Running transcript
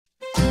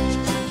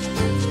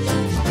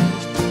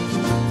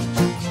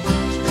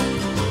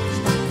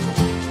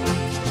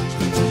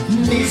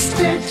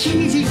Mr.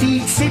 Cheezy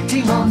Feet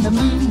sitting on the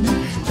moon.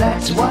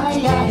 That's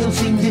why I'll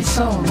sing this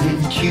song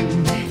in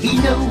tune. He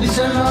knows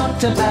a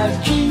lot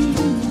about cheese,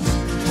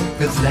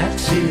 'cause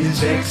that's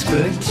his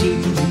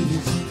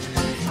expertise.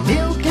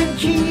 Milk and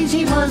cheese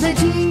he was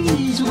at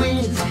ease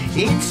with.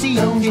 It's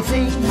the only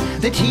thing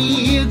that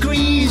he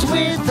agrees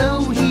with.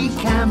 Though he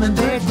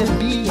camemberted to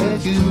be a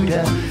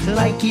Gouda,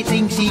 like he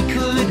thinks he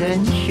could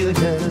and should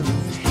have.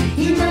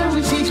 He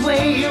knows his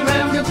way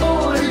around a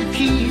board of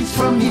keys,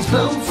 from his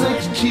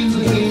Beaufort to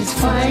his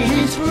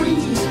finest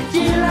breeze.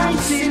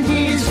 Delights in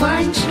his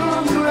fine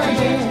strong grey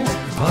hair,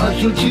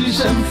 partial to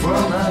some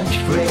fromage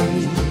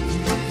frais.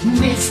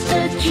 Mr.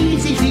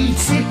 Cheezy Feet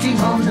sitting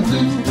on the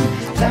moon.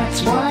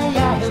 That's why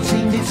I'll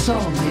sing this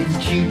song in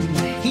tune.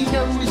 He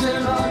knows a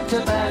lot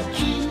about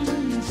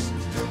cheese,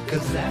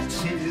 'cause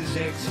that's his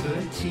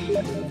expertise.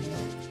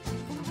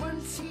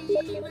 Once he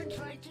even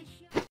tried to